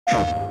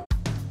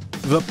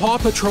The Paw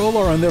Patrol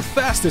are on their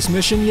fastest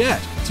mission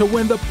yet to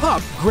win the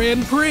Pup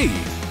Grand Prix.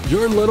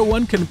 Your little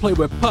one can play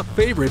with pup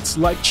favorites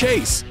like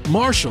Chase,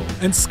 Marshall,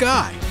 and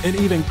Sky, and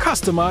even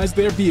customize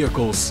their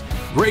vehicles.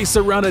 Race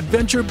around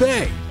Adventure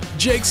Bay,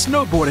 Jake's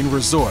Snowboarding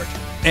Resort,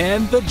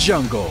 and the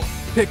Jungle.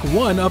 Pick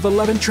one of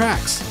 11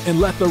 tracks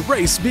and let the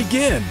race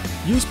begin.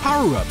 Use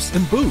power-ups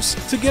and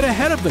boosts to get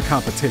ahead of the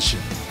competition,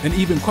 and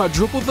even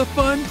quadruple the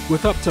fun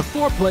with up to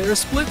 4-player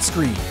split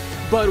screen.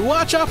 But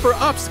watch out for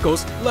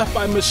obstacles left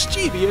by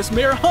mischievous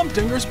Mayor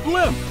Humdinger's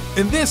blimp.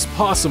 In this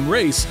PAWsome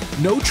race,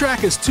 no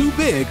track is too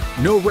big,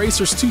 no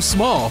racer's too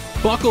small.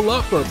 Buckle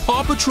up for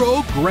PAW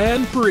Patrol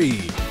Grand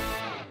Prix.